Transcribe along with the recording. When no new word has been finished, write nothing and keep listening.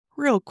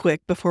real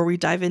quick before we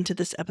dive into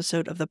this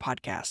episode of the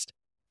podcast.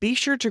 Be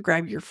sure to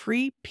grab your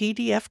free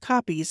PDF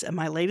copies of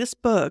my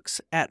latest books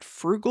at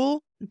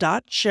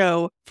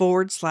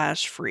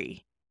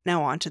frugal.show/free.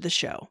 Now on to the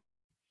show.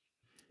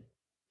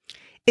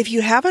 If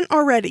you haven't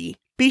already,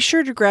 be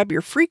sure to grab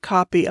your free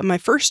copy of my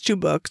first two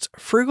books,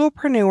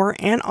 Frugalpreneur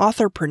and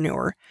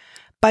Authorpreneur,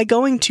 by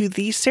going to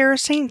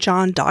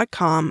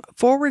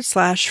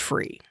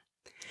thesarahstjohn.com/free.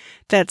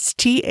 That's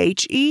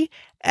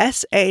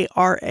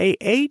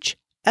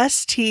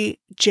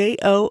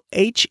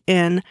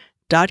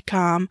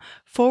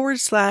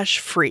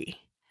THESARAHSTJOHN.com/free.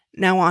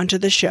 Now on to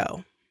the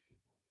show.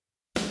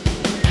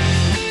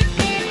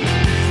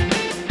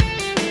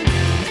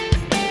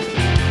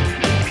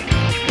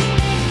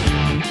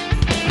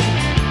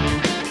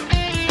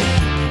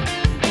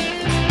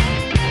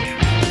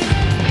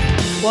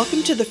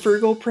 Welcome to the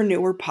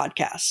Frugalpreneur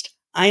podcast.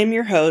 I am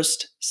your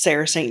host,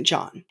 Sarah St.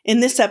 John. In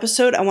this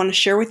episode, I want to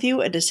share with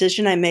you a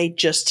decision I made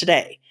just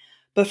today.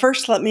 But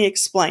first, let me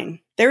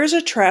explain. There is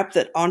a trap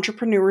that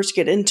entrepreneurs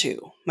get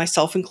into,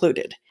 myself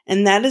included,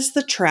 and that is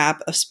the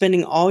trap of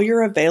spending all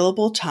your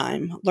available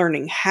time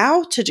learning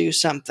how to do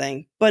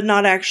something, but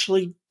not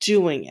actually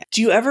doing it.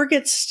 Do you ever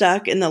get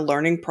stuck in the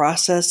learning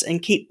process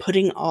and keep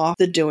putting off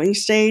the doing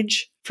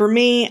stage? For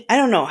me, I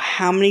don't know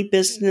how many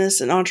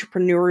business and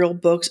entrepreneurial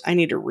books I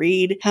need to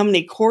read, how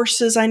many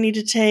courses I need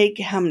to take,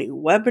 how many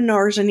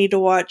webinars I need to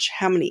watch,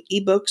 how many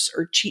ebooks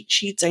or cheat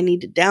sheets I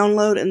need to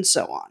download, and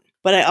so on.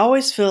 But I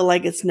always feel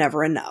like it's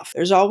never enough.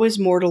 There's always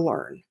more to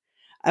learn.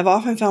 I've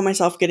often found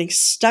myself getting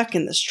stuck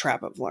in this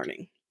trap of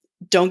learning.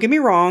 Don't get me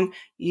wrong,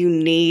 you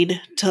need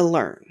to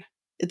learn.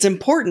 It's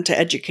important to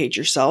educate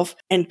yourself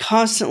and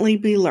constantly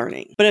be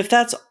learning. But if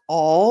that's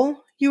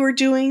all you are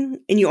doing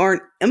and you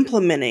aren't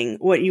implementing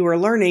what you are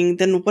learning,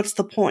 then what's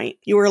the point?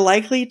 You are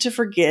likely to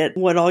forget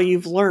what all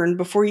you've learned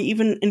before you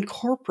even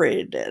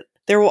incorporated it.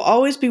 There will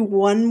always be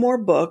one more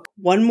book,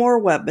 one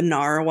more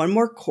webinar, one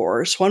more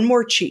course, one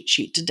more cheat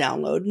sheet to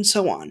download, and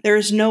so on. There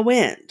is no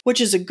end,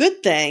 which is a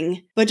good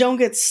thing, but don't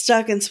get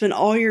stuck and spend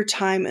all your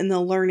time in the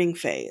learning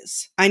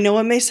phase. I know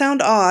it may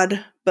sound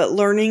odd, but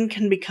learning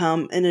can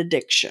become an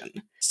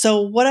addiction.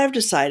 So what I've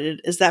decided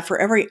is that for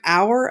every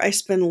hour I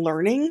spend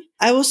learning,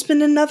 I will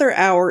spend another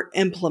hour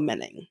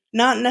implementing.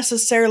 Not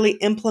necessarily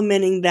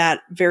implementing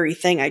that very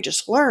thing I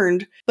just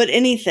learned, but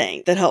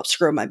anything that helps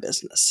grow my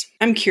business.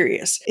 I'm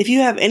curious, if you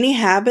have any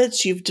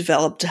habits you've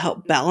developed to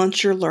help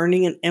balance your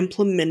learning and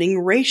implementing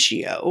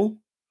ratio,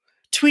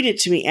 tweet it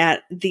to me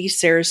at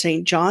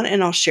 @thesarahstjohn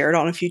and I'll share it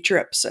on a future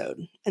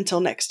episode. Until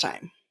next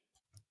time.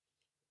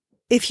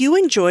 If you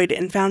enjoyed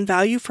and found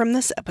value from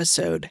this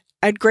episode,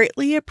 I'd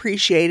greatly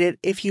appreciate it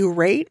if you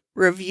rate,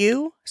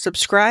 review,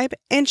 subscribe,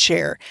 and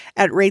share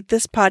at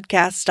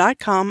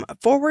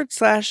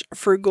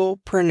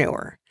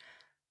ratethispodcast.com/frugalpreneur.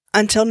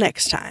 Until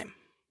next time.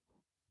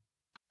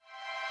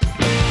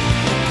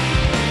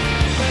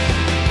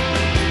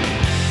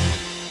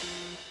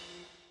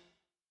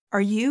 Are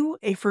you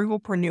a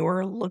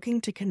frugalpreneur looking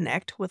to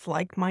connect with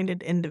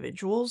like-minded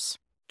individuals?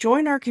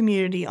 Join our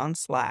community on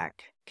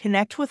Slack.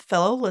 Connect with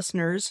fellow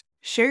listeners,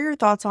 share your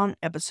thoughts on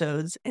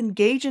episodes,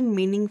 engage in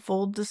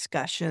meaningful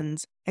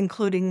discussions,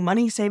 including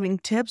money-saving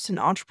tips and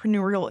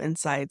entrepreneurial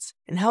insights,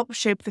 and help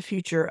shape the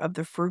future of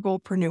the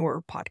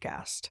Frugalpreneur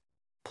podcast.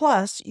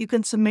 Plus, you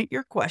can submit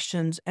your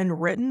questions in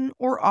written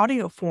or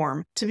audio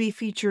form to be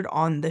featured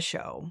on the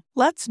show.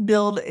 Let's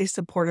build a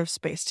supportive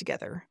space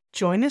together.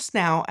 Join us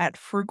now at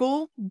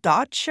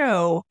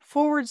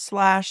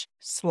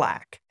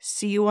frugal.show/Slack.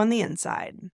 See you on the inside.